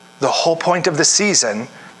The whole point of the season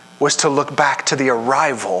was to look back to the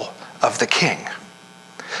arrival of the King.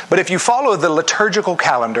 But if you follow the liturgical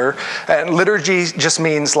calendar, and liturgy just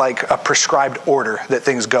means like a prescribed order that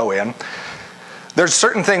things go in, there's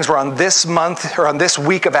certain things where on this month or on this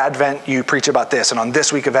week of Advent you preach about this, and on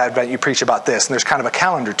this week of Advent you preach about this, and there's kind of a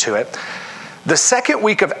calendar to it. The second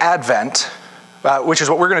week of Advent, which is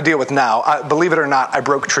what we're going to deal with now, believe it or not, I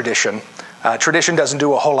broke tradition. Tradition doesn't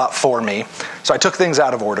do a whole lot for me, so I took things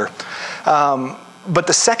out of order. But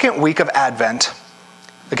the second week of Advent,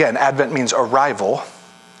 again, Advent means arrival,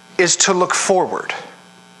 is to look forward.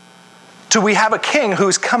 We have a King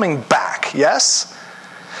who's coming back, yes?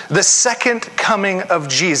 The second coming of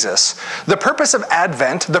Jesus. The purpose of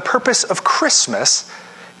Advent, the purpose of Christmas,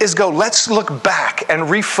 is let's look back and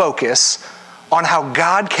refocus on how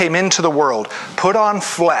God came into the world, put on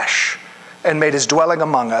flesh, and made his dwelling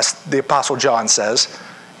among us, the Apostle John says.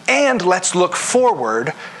 And let's look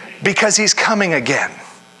forward because he's coming again.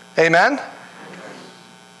 Amen?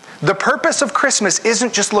 The purpose of Christmas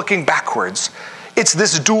isn't just looking backwards. It's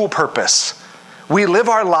this dual purpose. We live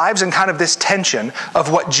our lives in kind of this tension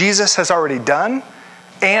of what Jesus has already done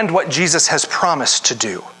and what Jesus has promised to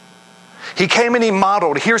do. He came and he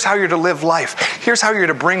modeled, here's how you're to live life. Here's how you're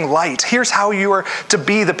to bring light. Here's how you are to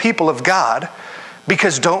be the people of God.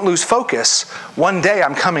 Because don't lose focus, one day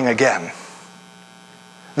I'm coming again.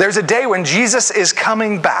 There's a day when Jesus is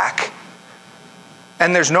coming back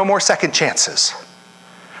and there's no more second chances.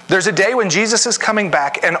 There's a day when Jesus is coming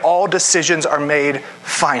back and all decisions are made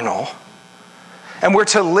final. And we're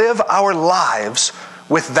to live our lives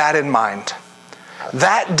with that in mind.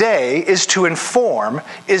 That day is to inform,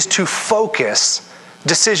 is to focus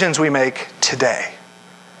decisions we make today.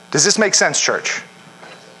 Does this make sense, church?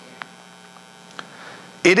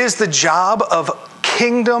 It is the job of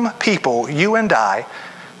kingdom people, you and I,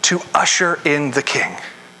 to usher in the King.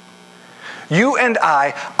 You and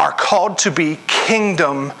I are called to be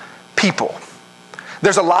kingdom people.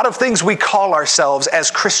 There's a lot of things we call ourselves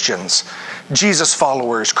as Christians. Jesus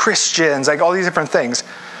followers, Christians, like all these different things.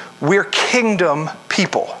 We're kingdom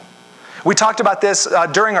people. We talked about this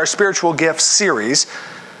during our spiritual gifts series.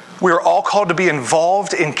 We are all called to be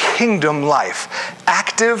involved in kingdom life,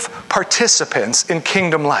 active participants in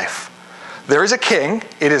kingdom life. There is a king.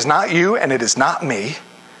 It is not you and it is not me.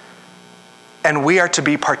 And we are to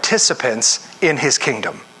be participants in his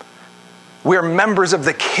kingdom. We are members of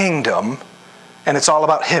the kingdom, and it's all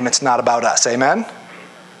about him. It's not about us. Amen?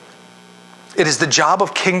 It is the job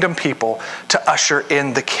of kingdom people to usher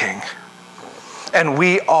in the King. And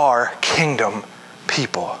we are kingdom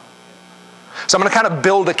people. So I'm going to kind of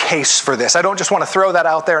build a case for this. I don't just want to throw that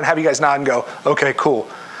out there and have you guys nod and go, okay, cool.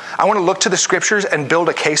 I want to look to the scriptures and build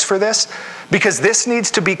a case for this because this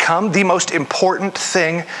needs to become the most important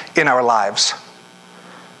thing in our lives.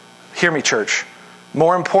 Hear me, church.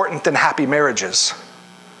 More important than happy marriages.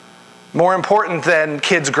 More important than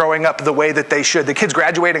kids growing up the way that they should. The kids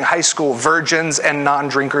graduating high school, virgins and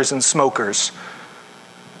non-drinkers and smokers.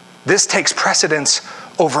 This takes precedence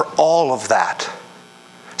over all of that.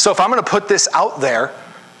 So if I'm going to put this out there,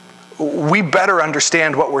 we better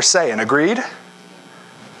understand what we're saying. Agreed?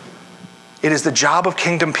 It is the job of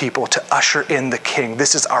kingdom people to usher in the King.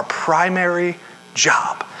 This is our primary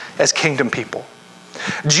job as kingdom people.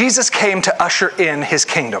 Jesus came to usher in his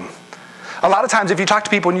kingdom. A lot of times if you talk to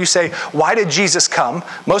people and you say, why did Jesus come?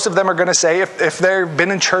 Most of them are going to say, if they've been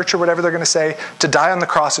in church or whatever, they're going to say, to die on the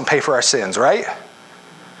cross and pay for our sins, right?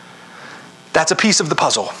 That's a piece of the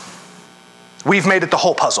puzzle. We've made it the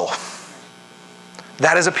whole puzzle.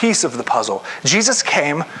 That is a piece of the puzzle. Jesus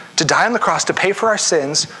came to die on the cross to pay for our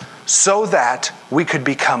sins so that we could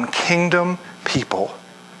become kingdom people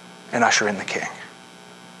and usher in the King.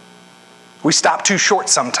 We stop too short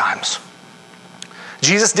sometimes.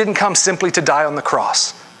 Jesus didn't come simply to die on the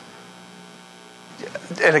cross.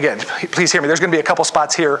 And again, please hear me. There's going to be a couple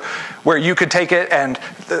spots here where you could take it, and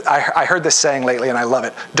I heard this saying lately, and I love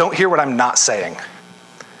it. Don't hear what I'm not saying.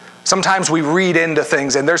 Sometimes we read into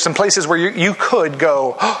things, and there's some places where you could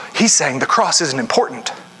go, oh, he's saying the cross isn't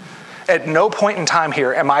important. At no point in time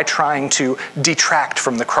here am I trying to detract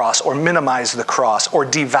from the cross or minimize the cross or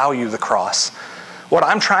devalue the cross. What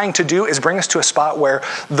I'm trying to do is bring us to a spot where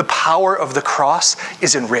the power of the cross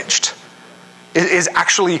is enriched. It is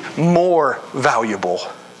actually more valuable.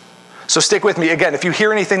 So stick with me. Again, if you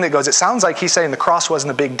hear anything that goes, it sounds like he's saying the cross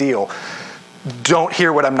wasn't a big deal. Don't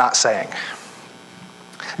hear what I'm not saying.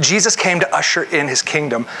 Jesus came to usher in his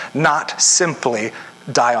kingdom, not simply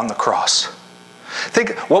die on the cross.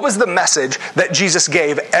 Think, what was the message that Jesus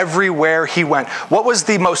gave everywhere he went? What was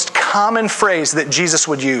the most common phrase that Jesus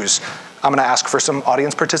would use? I'm going to ask for some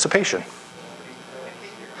audience participation.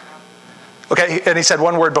 Okay, and he said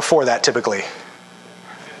one word before that typically.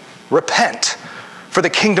 Repent, for the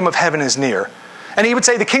kingdom of heaven is near. And he would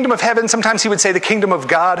say the kingdom of heaven, sometimes he would say the kingdom of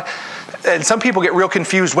God. And some people get real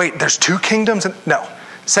confused. Wait, there's two kingdoms? No,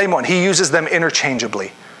 same one. He uses them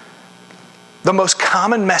interchangeably. The most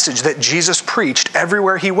common message that Jesus preached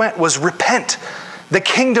everywhere he went was repent. The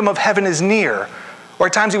kingdom of heaven is near. Or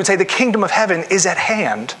at times he would say the kingdom of heaven is at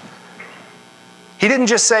hand. He didn't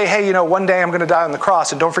just say, hey, one day I'm going to die on the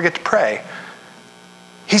cross and don't forget to pray.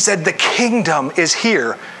 He said the kingdom is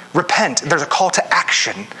here. Repent. There's a call to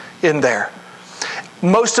action in there.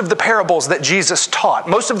 Most of the parables that Jesus taught,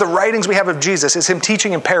 most of the writings we have of Jesus is him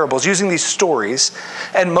teaching in parables, using these stories.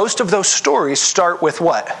 And most of those stories start with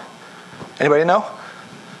what? Anybody know?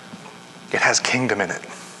 It has kingdom in it.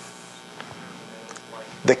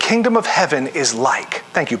 The kingdom of heaven is like.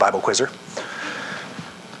 Thank you, Bible quizzer.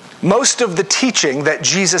 Most of the teaching that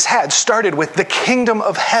Jesus had started with the kingdom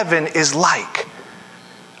of heaven is like.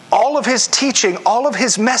 All of his teaching, all of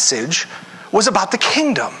his message was about the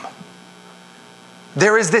kingdom.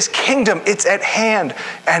 There is this kingdom, it's at hand,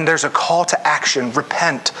 and there's a call to action,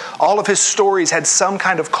 repent. All of his stories had some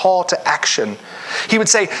kind of call to action. He would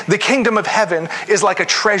say, the kingdom of heaven is like a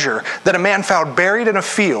treasure that a man found buried in a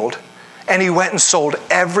field, and he went and sold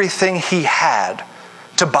everything he had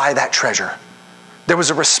to buy that treasure. There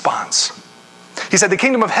was a response. He said, the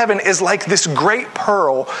kingdom of heaven is like this great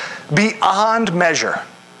pearl beyond measure.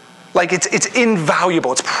 Like it's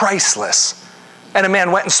invaluable, it's priceless. And a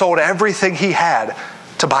man went and sold everything he had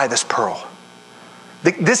to buy this pearl.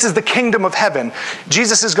 This is the kingdom of heaven.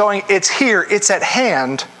 Jesus is going, it's here, it's at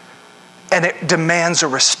hand, and it demands a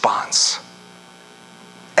response.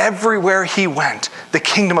 Everywhere he went, the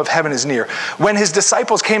kingdom of heaven is near. When his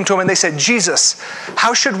disciples came to him and they said, Jesus,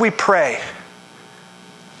 how should we pray?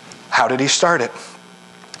 How did he start it?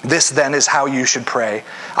 This then is how you should pray.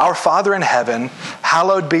 Our Father in heaven,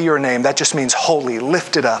 hallowed be your name. That just means holy,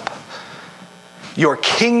 lifted up. Your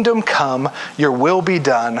kingdom come, your will be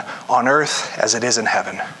done on earth as it is in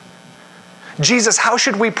heaven. Jesus, how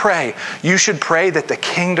should we pray? You should pray that the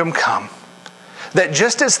kingdom come. That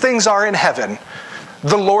just as things are in heaven,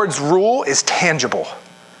 the Lord's rule is tangible.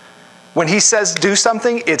 When he says do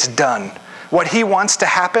something, it's done. What he wants to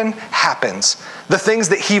happen, happens. The things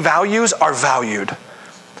that he values are valued.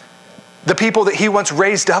 The people that he wants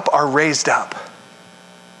raised up are raised up.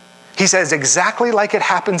 He says exactly like it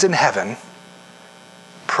happens in heaven,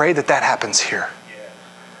 pray that that happens here.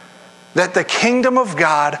 That the kingdom of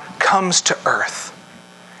God comes to earth.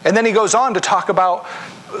 And then he goes on to talk about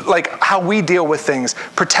how we deal with things,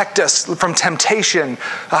 protect us from temptation,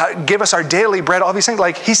 give us our daily bread, all these things.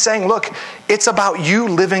 He's saying, look, it's about you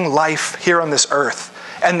living life here on this earth.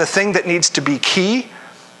 And the thing that needs to be key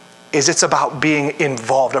is it's about being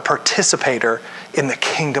involved, a participator in the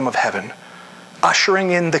kingdom of heaven,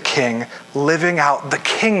 ushering in the king, living out the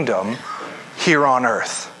kingdom here on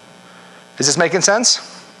earth. Is this making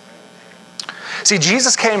sense? See,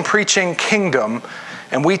 Jesus came preaching kingdom,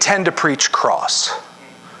 and we tend to preach cross.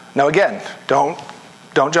 Now again, don't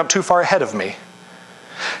jump too far ahead of me.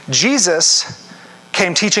 Jesus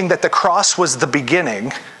came teaching that the cross was the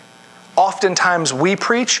beginning. Oftentimes we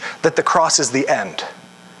preach that the cross is the end.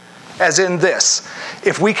 As in this,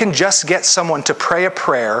 if we can just get someone to pray a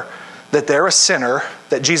prayer that they're a sinner,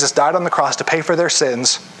 that Jesus died on the cross to pay for their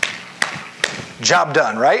sins, job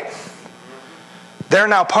done, right? They're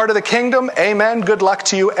now part of the kingdom, amen, good luck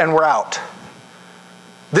to you, and we're out.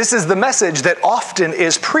 This is the message that often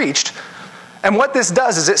is preached. And what this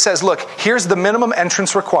does is it says, look, here's the minimum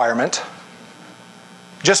entrance requirement.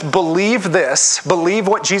 Just believe this, believe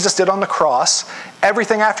what Jesus did on the cross.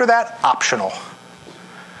 Everything after that, optional.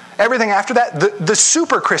 Everything after that, the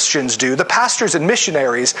super Christians do, the pastors and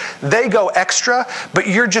missionaries, they go extra, but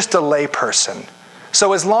you're just a lay person.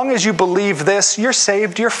 So as long as you believe this, you're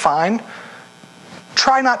saved, you're fine.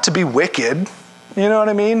 Try not to be wicked, you know what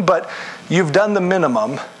I mean? But you've done the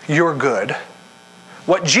minimum, you're good.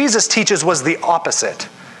 What Jesus teaches was the opposite.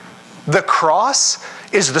 The cross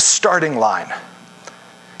is the starting line.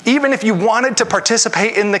 Even if you wanted to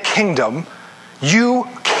participate in the kingdom, you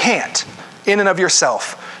can't in and of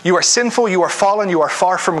yourself. You are sinful, you are fallen, you are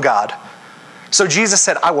far from God. So Jesus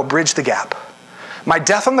said, I will bridge the gap. My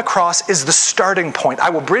death on the cross is the starting point. I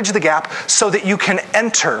will bridge the gap so that you can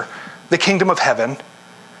enter the kingdom of heaven.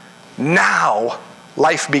 Now,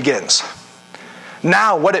 life begins.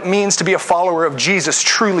 Now, what it means to be a follower of Jesus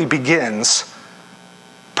truly begins.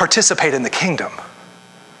 Participate in the kingdom.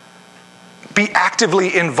 Be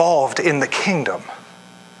actively involved in the kingdom.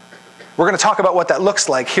 We're going to talk about what that looks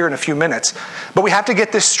like here in a few minutes. But we have to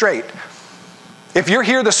get this straight. If you're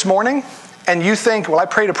here this morning and you think, well, I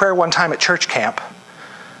prayed a prayer one time at church camp.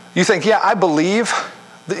 You think, yeah, I believe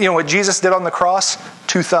that, what Jesus did on the cross,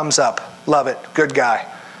 2 thumbs up. Love it. Good guy.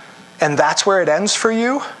 And that's where it ends for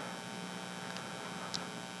you?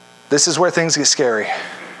 This is where things get scary.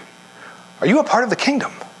 Are you a part of the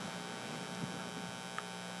kingdom?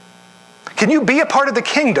 Can you be a part of the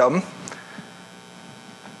kingdom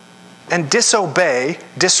and disobey,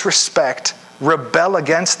 disrespect, rebel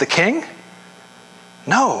against the king?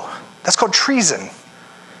 No. That's called treason.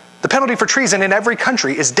 The penalty for treason in every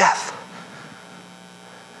country is death.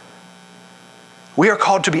 We are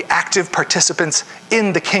called to be active participants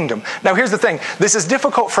in the kingdom. Now here's the thing. This is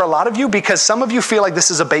difficult for a lot of you because some of you feel like this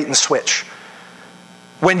is a bait and switch.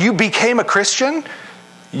 When you became a Christian,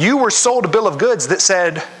 you were sold a bill of goods that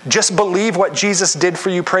said, just believe what Jesus did for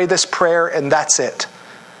you, pray this prayer, and that's it.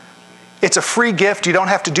 It's a free gift. You don't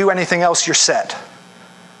have to do anything else. You're set.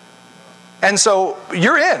 And so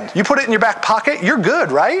you're in. You put it in your back pocket. You're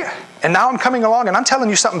good, right? And now I'm coming along and I'm telling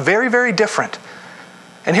you something very, very different.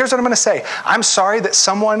 And here's what I'm going to say. I'm sorry that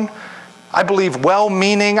someone, I believe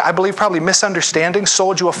well-meaning, I believe probably misunderstanding,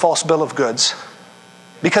 sold you a false bill of goods.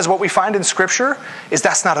 Because what we find in Scripture is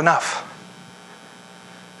that's not enough.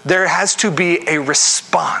 There has to be a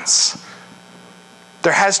response.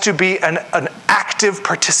 There has to be an active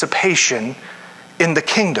participation in the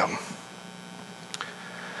kingdom.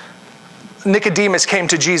 Nicodemus came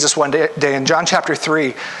to Jesus one day in John chapter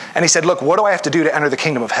 3, and he said, look, what do I have to do to enter the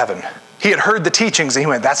kingdom of heaven? He had heard the teachings, and he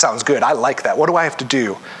went, that sounds good. I like that. What do I have to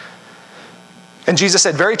do? And Jesus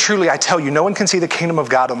said, very truly, I tell you, no one can see the kingdom of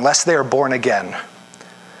God unless they are born again.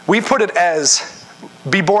 We've put it as,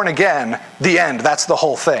 be born again, the end. That's the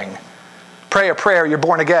whole thing. Pray a prayer, you're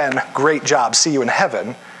born again, great job, see you in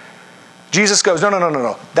heaven. Jesus goes,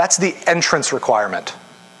 no. That's the entrance requirement.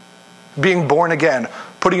 Being born again,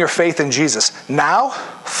 putting your faith in Jesus. Now,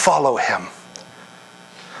 follow him.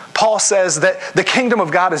 Paul says that the kingdom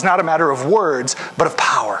of God is not a matter of words, but of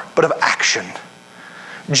power, but of action.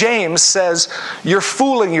 James says, you're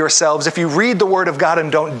fooling yourselves if you read the word of God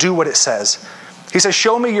and don't do what it says. He says,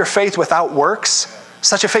 show me your faith without works.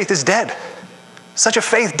 Such a faith is dead. Such a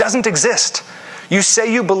faith doesn't exist. You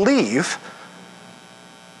say you believe,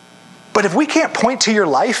 but if we can't point to your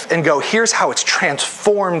life and go, here's how it's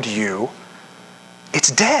transformed you,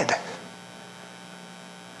 it's dead.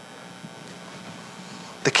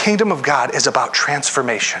 The kingdom of God is about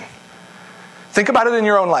transformation. Think about it in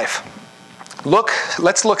your own life.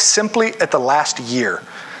 Let's look simply at the last year.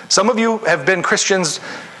 Some of you have been Christians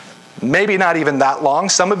maybe not even that long.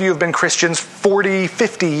 Some of you have been Christians 40,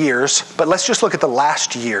 50 years, but let's just look at the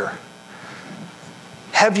last year.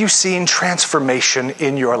 Have you seen transformation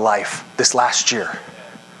in your life this last year?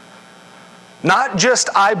 Not just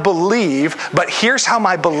I believe, but here's how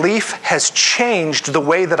my belief has changed the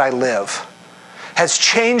way that I live, has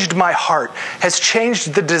changed my heart, has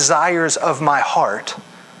changed the desires of my heart.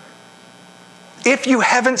 If you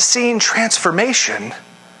haven't seen transformation,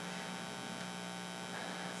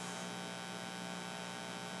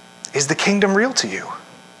 is the kingdom real to you?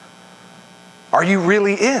 Are you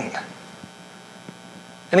really in?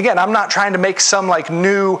 And again, I'm not trying to make some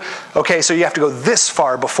new, okay, so you have to go this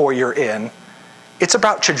far before you're in. It's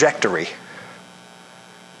about trajectory.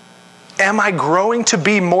 Am I growing to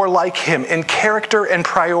be more like him in character and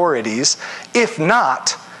priorities? If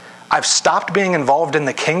not, I've stopped being involved in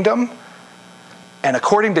the kingdom. And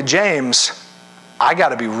according to James, I got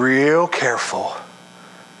to be real careful.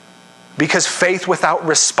 Because faith without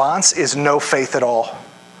response is no faith at all.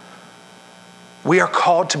 We are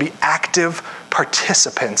called to be active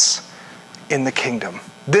participants in the kingdom.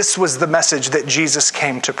 This was the message that Jesus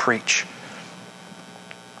came to preach.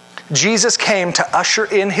 Jesus came to usher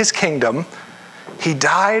in his kingdom. He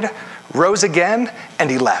died, rose again, and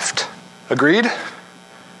he left. Agreed?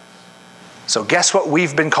 So guess what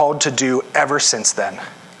we've been called to do ever since then?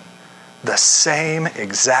 The same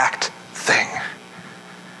exact thing.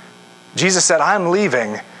 Jesus said, I'm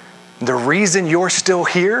leaving. The reason you're still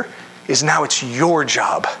here is now it's your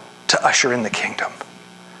job to usher in the kingdom.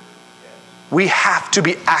 We have to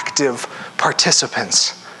be active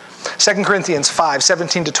participants. 2 Corinthians 5,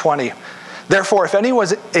 17 to 20. Therefore, if anyone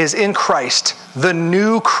is in Christ, the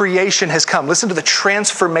new creation has come. Listen to the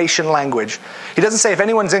transformation language. He doesn't say if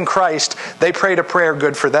anyone's in Christ, they prayed a prayer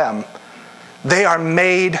good for them. They are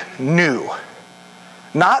made new.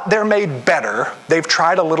 Not they're made better. They've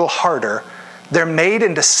tried a little harder. They're made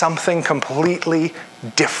into something completely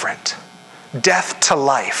different. Death to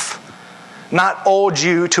life. Not old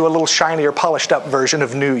you to a little shinier, polished up version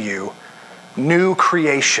of new you. New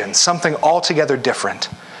creation. Something altogether different.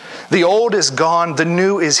 The old is gone. The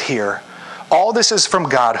new is here. All this is from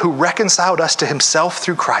God, who reconciled us to himself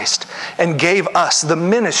through Christ and gave us the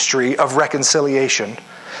ministry of reconciliation.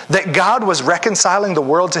 That God was reconciling the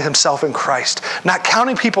world to himself in Christ, not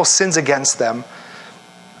counting people's sins against them.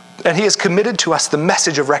 And he has committed to us the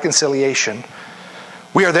message of reconciliation.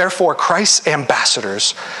 We are therefore Christ's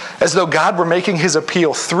ambassadors, as though God were making his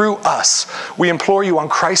appeal through us. We implore you on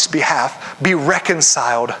Christ's behalf, be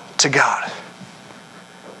reconciled to God.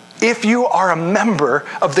 If you are a member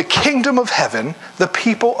of the kingdom of heaven, the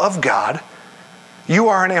people of God, you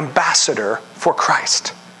are an ambassador for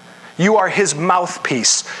Christ. You are his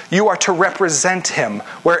mouthpiece. You are to represent him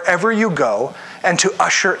wherever you go and to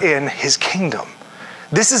usher in his kingdom.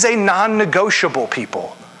 This is a non-negotiable,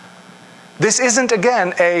 people. This isn't,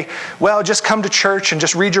 again, just come to church and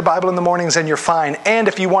just read your Bible in the mornings and you're fine. And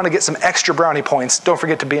if you want to get some extra brownie points, don't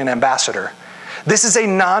forget to be an ambassador. This is a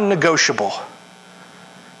non-negotiable.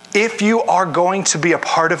 If you are going to be a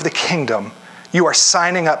part of the kingdom, you are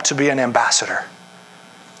signing up to be an ambassador,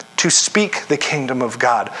 to speak the kingdom of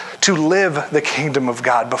God, to live the kingdom of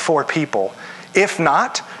God before people. If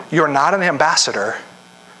not, you're not an ambassador.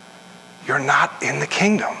 You're not in the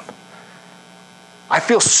kingdom. I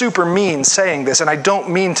feel super mean saying this, and I don't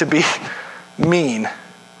mean to be mean.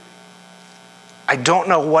 I don't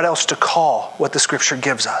know what else to call what the scripture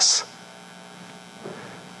gives us.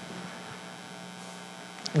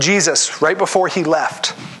 Jesus, right before he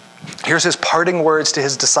left, here's his parting words to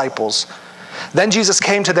his disciples. Then Jesus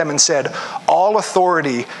came to them and said, all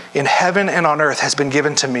authority in heaven and on earth has been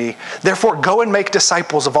given to me. Therefore, go and make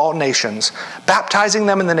disciples of all nations, baptizing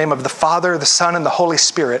them in the name of the Father, the Son, and the Holy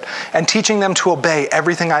Spirit, and teaching them to obey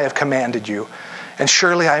everything I have commanded you. And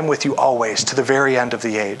surely I am with you always to the very end of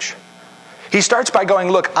the age. He starts by going,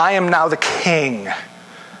 look, I am now the king.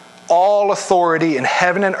 All authority in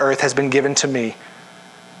heaven and earth has been given to me.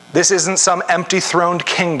 This isn't some empty throned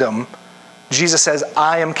kingdom. Jesus says,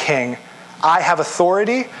 I am king. I have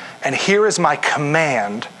authority, and here is my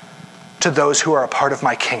command to those who are a part of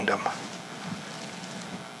my kingdom.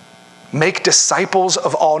 Make disciples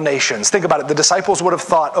of all nations. Think about it. The disciples would have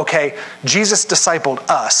thought, okay, Jesus discipled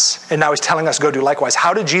us, and now he's telling us go do likewise.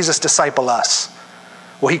 How did Jesus disciple us?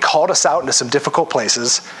 Well, he called us out into some difficult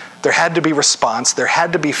places. There had to be response. There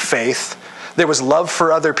had to be faith. There was love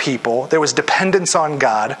for other people. There was dependence on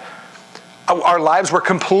God. Our lives were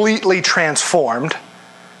completely transformed.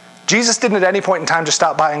 Jesus didn't at any point in time just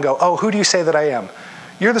stop by and go, oh, who do you say that I am?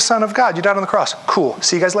 You're the Son of God. You died on the cross. Cool.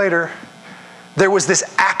 See you guys later. There was this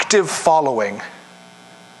active following.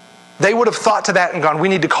 They would have thought to that and gone, we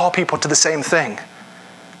need to call people to the same thing.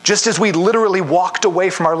 Just as we literally walked away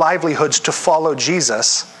from our livelihoods to follow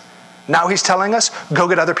Jesus, now he's telling us, go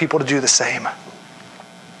get other people to do the same.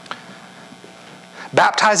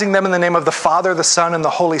 Baptizing them in the name of the Father, the Son, and the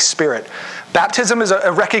Holy Spirit. Baptism is a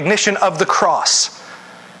recognition of the cross.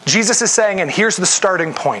 Jesus is saying, and here's the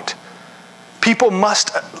starting point. People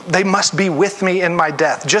must be with me in my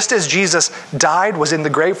death. Just as Jesus died, was in the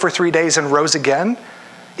grave for 3 days, and rose again,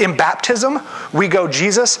 in baptism, we go,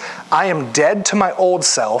 Jesus, I am dead to my old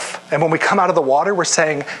self. And when we come out of the water, we're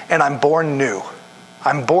saying, and I'm born new.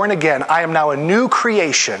 I'm born again. I am now a new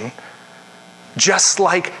creation, just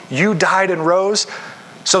like you died and rose.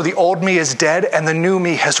 So the old me is dead, and the new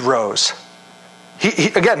me has rose. He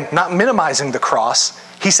again, not minimizing the cross.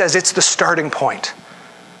 He says it's the starting point.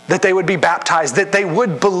 That they would be baptized, that they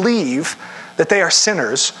would believe that they are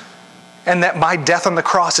sinners, and that my death on the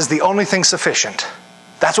cross is the only thing sufficient.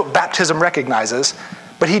 That's what baptism recognizes.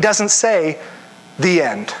 But he doesn't say the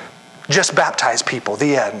end. Just baptize people,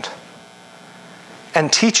 the end.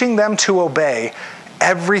 And teaching them to obey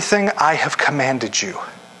everything I have commanded you.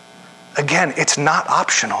 Again, it's not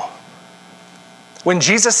optional. When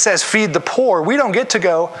Jesus says feed the poor, we don't get to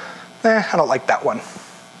go, I don't like that one.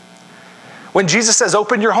 When Jesus says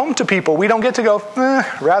open your home to people, we don't get to go,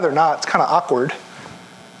 rather not, it's kind of awkward.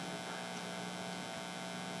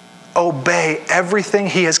 Obey everything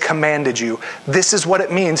he has commanded you. This is what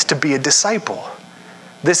it means to be a disciple.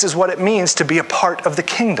 This is what it means to be a part of the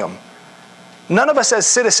kingdom. None of us as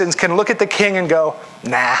citizens can look at the king and go,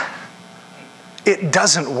 nah. It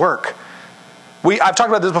doesn't work. I've talked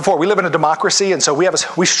about this before. We live in a democracy, and so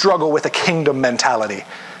we struggle with a kingdom mentality.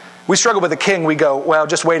 We struggle with the king. We go, well,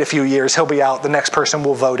 just wait a few years. He'll be out. The next person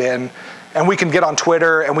will vote in. And we can get on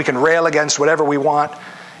Twitter, and we can rail against whatever we want.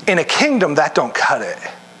 In a kingdom, that don't cut it.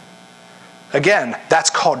 Again, that's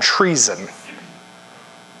called treason.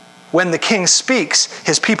 When the king speaks,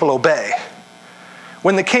 his people obey.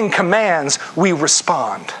 When the king commands, we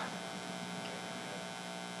respond.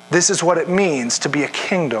 This is what it means to be a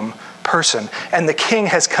kingdom person. And the king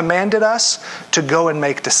has commanded us to go and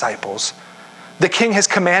make disciples. The King has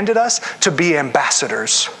commanded us to be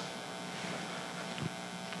ambassadors.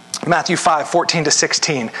 Matthew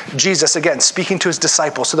 5:14-16, Jesus, again, speaking to his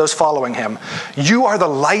disciples, to those following him. You are the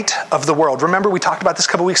light of the world. Remember, we talked about this a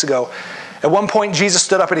couple weeks ago. At one point, Jesus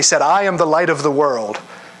stood up and he said, I am the light of the world.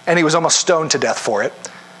 And he was almost stoned to death for it.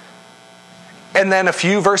 And then a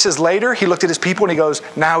few verses later, he looked at his people and he goes,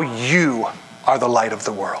 now you are the light of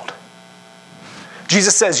the world.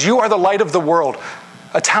 Jesus says, you are the light of the world.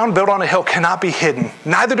 A town built on a hill cannot be hidden.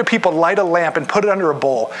 Neither do people light a lamp and put it under a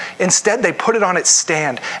bowl. Instead, they put it on its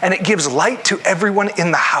stand, and it gives light to everyone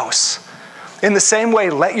in the house. In the same way,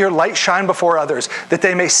 let your light shine before others, that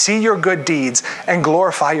they may see your good deeds and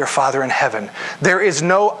glorify your Father in heaven. There is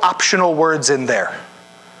no optional words in there.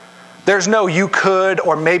 There's no you could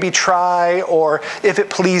or maybe try or if it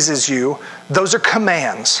pleases you. Those are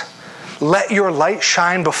commands. Let your light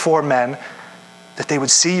shine before men, that they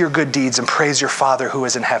would see your good deeds and praise your Father who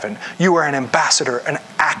is in heaven. You are an ambassador, an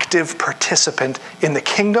active participant in the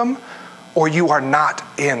kingdom, or you are not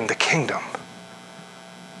in the kingdom.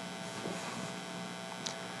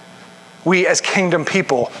 We as kingdom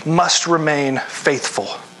people must remain faithful.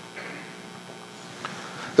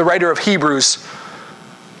 The writer of Hebrews,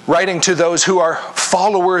 writing to those who are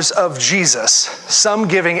followers of Jesus, some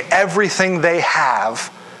giving everything they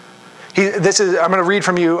have. I'm going to read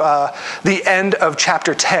from you the end of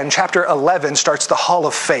chapter 10. Chapter 11 starts the Hall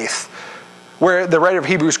of Faith, where the writer of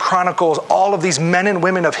Hebrews chronicles all of these men and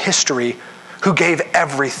women of history who gave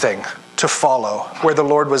everything to follow where the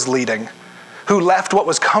Lord was leading, who left what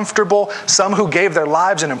was comfortable, some who gave their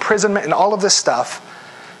lives in imprisonment and all of this stuff.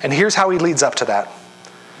 And here's how he leads up to that.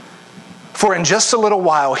 For in just a little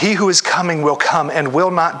while, he who is coming will come and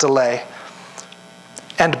will not delay.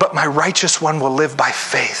 But my righteous one will live by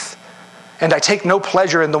faith. And I take no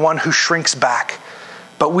pleasure in the one who shrinks back.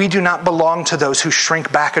 But we do not belong to those who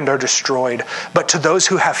shrink back and are destroyed, but to those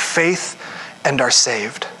who have faith and are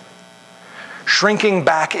saved. Shrinking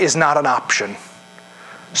back is not an option.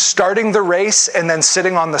 Starting the race and then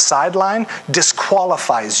sitting on the sideline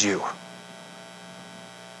disqualifies you.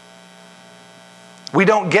 We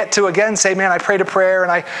don't get to, again, say, man, I prayed a prayer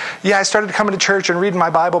and I started coming to church and reading my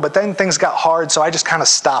Bible, but then things got hard, so I just kind of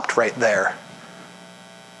stopped right there.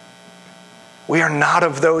 We are not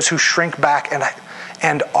of those who shrink back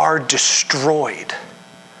and are destroyed,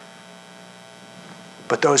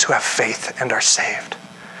 but those who have faith and are saved.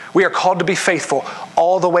 We are called to be faithful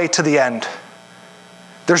all the way to the end.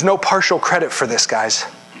 There's no partial credit for this, guys.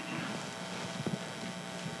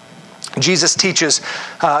 Jesus teaches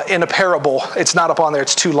in a parable. It's not up on there.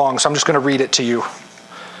 It's too long, so I'm just going to read it to you.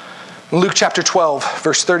 Luke chapter 12,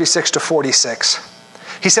 verse 36-46.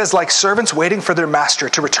 He says, like servants waiting for their master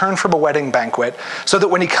to return from a wedding banquet, so that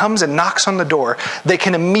when he comes and knocks on the door, they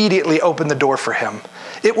can immediately open the door for him.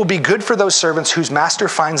 It will be good for those servants whose master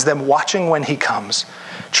finds them watching when he comes.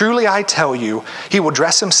 Truly I tell you, he will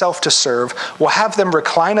dress himself to serve, will have them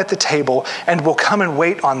recline at the table, and will come and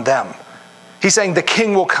wait on them. He's saying the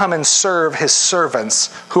king will come and serve his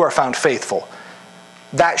servants who are found faithful.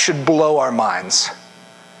 That should blow our minds.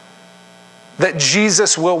 That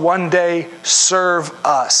Jesus will one day serve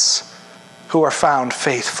us who are found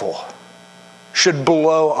faithful should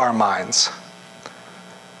blow our minds.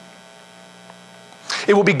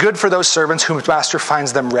 It will be good for those servants whom his master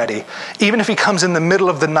finds them ready, even if he comes in the middle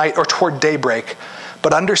of the night or toward daybreak.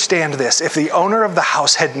 But understand this, if the owner of the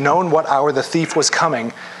house had known what hour the thief was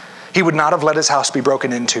coming, he would not have let his house be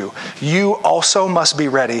broken into. You also must be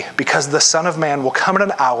ready, because the Son of Man will come at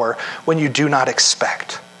an hour when you do not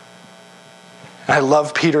expect. And I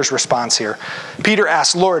love Peter's response here. Peter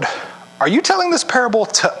asks, Lord, are you telling this parable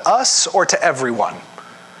to us or to everyone?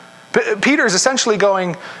 Peter is essentially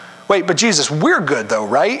going, wait, but Jesus, we're good though,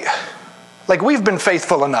 right? Like we've been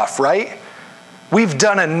faithful enough, right? We've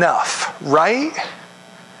done enough, right?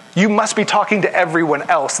 You must be talking to everyone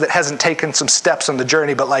else that hasn't taken some steps on the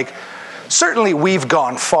journey, but like, certainly we've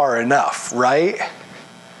gone far enough, right?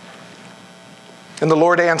 And the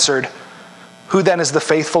Lord answered, who then is the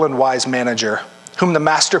faithful and wise manager, whom the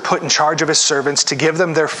master put in charge of his servants to give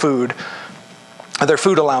them their food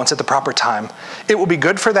allowance at the proper time? It will be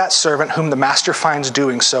good for that servant whom the master finds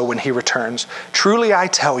doing so when he returns. Truly I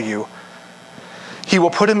tell you, he will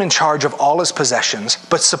put him in charge of all his possessions.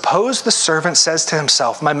 But suppose the servant says to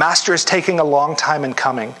himself, my master is taking a long time in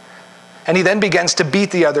coming. And he then begins to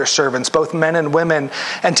beat the other servants, both men and women,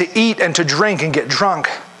 and to eat and to drink and get drunk.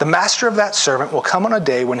 The master of that servant will come on a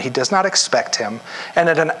day when he does not expect him, and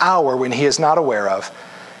at an hour when he is not aware of,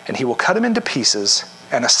 and he will cut him into pieces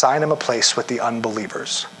and assign him a place with the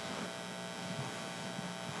unbelievers.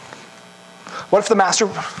 What if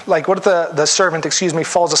the servant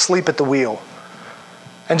falls asleep at the wheel?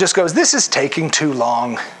 and just goes, this is taking too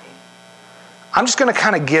long. I'm just going to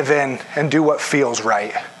kind of give in and do what feels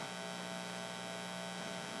right.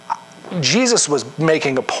 Jesus was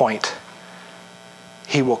making a point.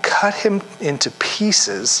 He will cut him into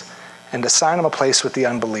pieces and assign him a place with the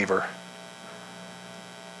unbeliever.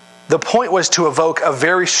 The point was to evoke a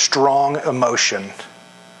very strong emotion.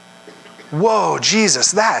 Whoa,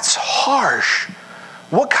 Jesus, that's harsh.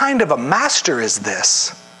 What kind of a master is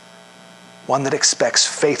this? One that expects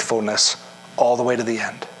faithfulness all the way to the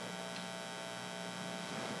end.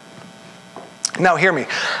 Now, hear me.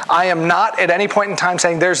 I am not at any point in time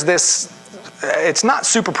saying there's this, it's not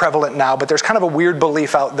super prevalent now, but there's kind of a weird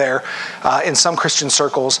belief out there in some Christian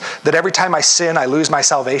circles that every time I sin, I lose my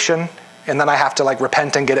salvation, and then I have to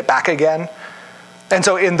repent and get it back again. And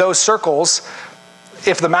so in those circles,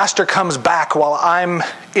 if the master comes back while I'm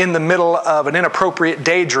in the middle of an inappropriate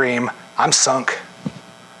daydream, I'm sunk.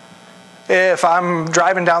 If I'm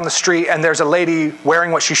driving down the street and there's a lady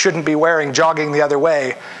wearing what she shouldn't be wearing, jogging the other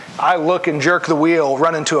way, I look and jerk the wheel,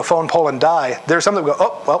 run into a phone pole and die. There's something that go,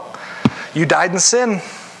 oh, well, you died in sin.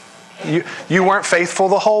 You weren't faithful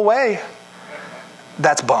the whole way.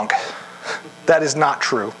 That's bunk. That is not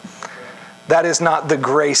true. That is not the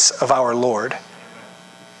grace of our Lord.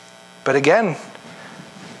 But again,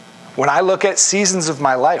 when I look at seasons of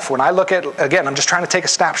my life, when I look at, again, I'm just trying to take a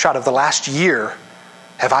snapshot of the last year,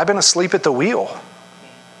 have I been asleep at the wheel?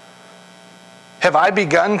 Have I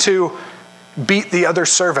begun to beat the other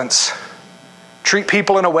servants, treat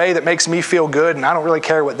people in a way that makes me feel good and I don't really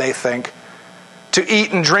care what they think, to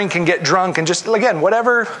eat and drink and get drunk and just, again,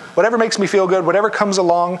 whatever makes me feel good, whatever comes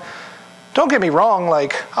along. Don't get me wrong,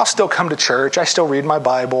 I'll still come to church, I still read my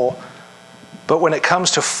Bible, but when it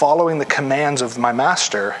comes to following the commands of my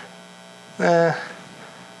master,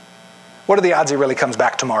 what are the odds he really comes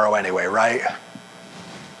back tomorrow anyway, right?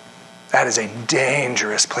 That is a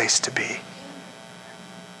dangerous place to be.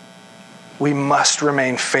 We must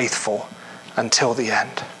remain faithful until the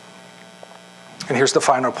end. And here's the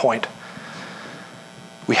final point.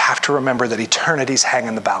 We have to remember that eternities hang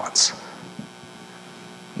in the balance.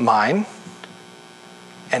 Mine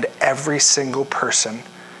and every single person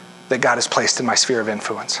that God has placed in my sphere of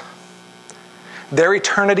influence. Their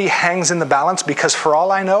eternity hangs in the balance because for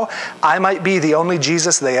all I know, I might be the only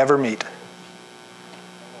Jesus they ever meet.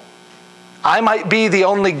 I might be the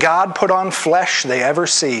only God put on flesh they ever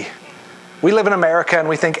see. We live in America and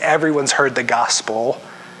we think everyone's heard the gospel.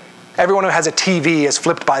 Everyone who has a TV is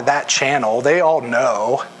flipped by that channel. They all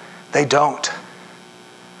know. They don't.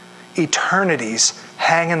 Eternities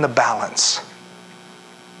hang in the balance.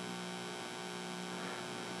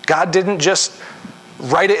 God didn't just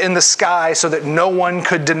write it in the sky so that no one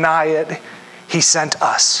could deny it. He sent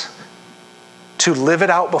us to live it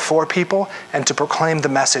out before people and to proclaim the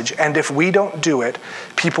message. And if we don't do it,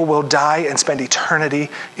 people will die and spend eternity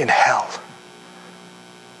in hell.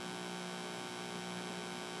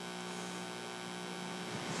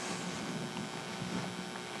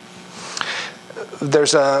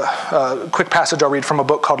 There's a quick passage I'll read from a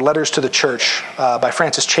book called Letters to the Church by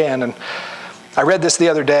Francis Chan. And I read this the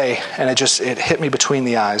other day and it hit me between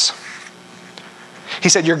the eyes. He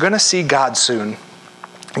said, "You're going to see God soon.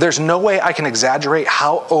 There's no way I can exaggerate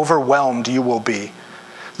how overwhelmed you will be.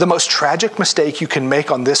 The most tragic mistake you can make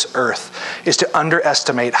on this earth is to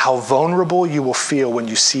underestimate how vulnerable you will feel when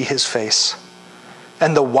you see his face.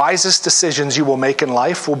 And the wisest decisions you will make in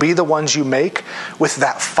life will be the ones you make with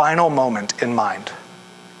that final moment in mind."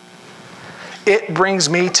 It brings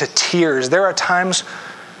me to tears. There are times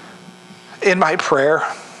in my prayer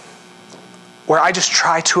where I just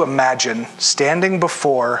try to imagine standing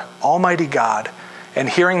before Almighty God and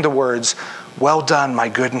hearing the words, "Well done, my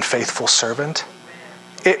good and faithful servant."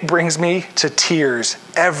 It brings me to tears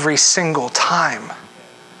every single time.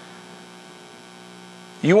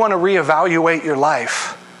 You want to reevaluate your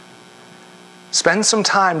life. Spend some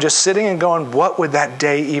time just sitting and going, what would that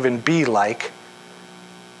day even be like?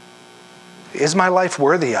 Is my life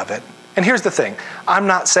worthy of it? And here's the thing. I'm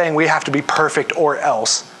not saying we have to be perfect or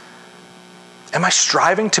else. Am I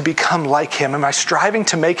striving to become like him? Am I striving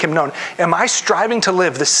to make him known? Am I striving to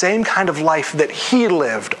live the same kind of life that he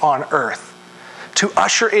lived on earth? To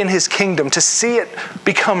usher in his kingdom, to see it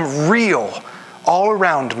become real all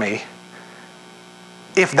around me?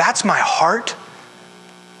 If that's my heart,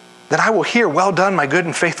 then I will hear, "Well done, my good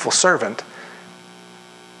and faithful servant."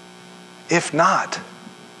 If not,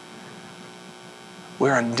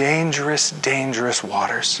 we're on dangerous, dangerous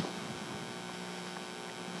waters.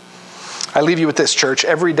 I leave you with this, church.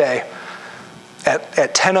 Every day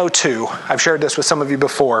at 10:02, I've shared this with some of you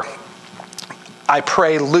before, I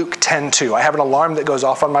pray Luke 10:2. I have an alarm that goes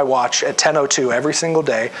off on my watch at 10:02 every single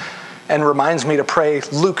day and reminds me to pray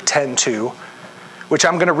Luke 10:2, which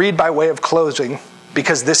I'm going to read by way of closing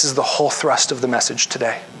because this is the whole thrust of the message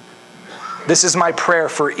today. This is my prayer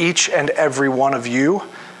for each and every one of you,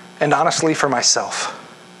 and honestly for myself.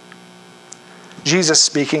 Jesus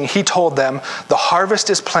speaking, he told them, "The harvest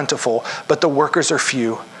is plentiful, but the workers are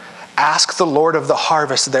few. Ask the Lord of the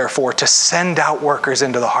harvest, therefore, to send out workers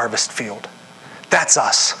into the harvest field." That's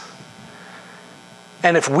us.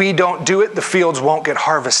 And if we don't do it, the fields won't get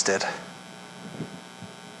harvested.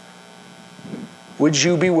 Would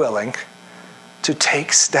you be willing to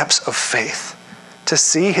take steps of faith to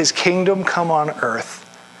see his kingdom come on earth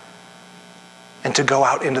and to go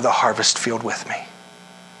out into the harvest field with me?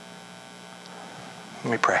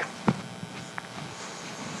 Let me pray.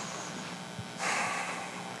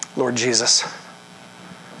 Lord Jesus,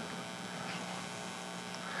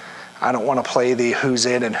 I don't want to play the who's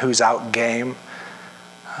in and who's out game.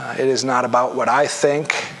 It is not about what I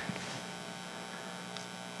think.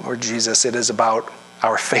 Lord Jesus, it is about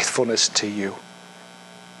our faithfulness to you.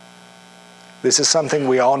 This is something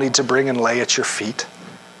we all need to bring and lay at your feet.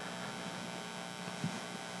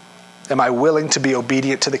 Am I willing to be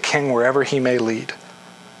obedient to the King wherever he may lead?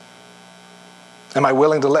 Am I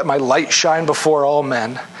willing to let my light shine before all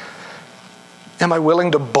men? Am I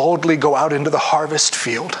willing to boldly go out into the harvest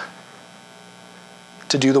field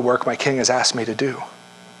to do the work my King has asked me to do?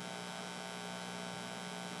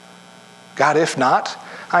 God, if not,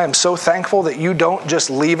 I am so thankful that you don't just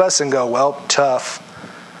leave us and go, well, tough.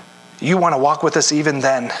 You want to walk with us even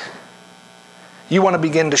then. You want to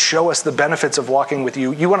begin to show us the benefits of walking with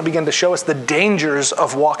you. You want to begin to show us the dangers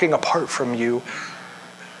of walking apart from you.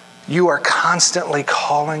 You are constantly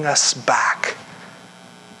calling us back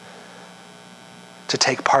to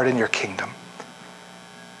take part in your kingdom,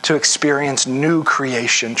 to experience new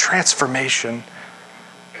creation, transformation,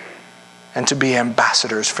 and to be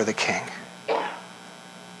ambassadors for the King.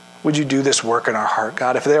 Would you do this work in our heart,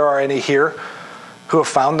 God? If there are any here who have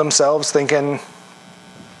found themselves thinking,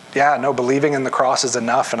 yeah, no, believing in the cross is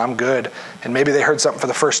enough and I'm good, and maybe they heard something for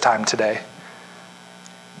the first time today,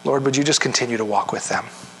 Lord, would you just continue to walk with them?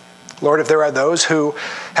 Lord, if there are those who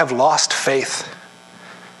have lost faith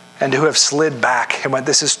and who have slid back and went,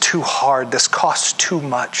 this is too hard, this costs too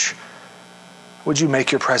much, would you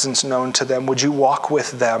make your presence known to them? Would you walk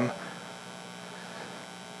with them?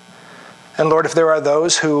 And Lord, if there are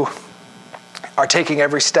those who are taking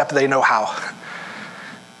every step they know how,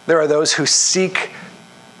 there are those who seek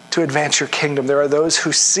to advance your kingdom, there are those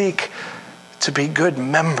who seek to be good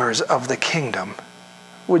members of the kingdom,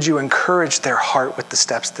 would you encourage their heart with the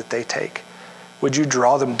steps that they take? Would you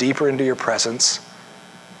draw them deeper into your presence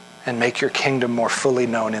and make your kingdom more fully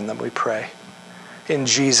known in them, we pray. In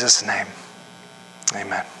Jesus' name,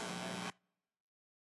 amen.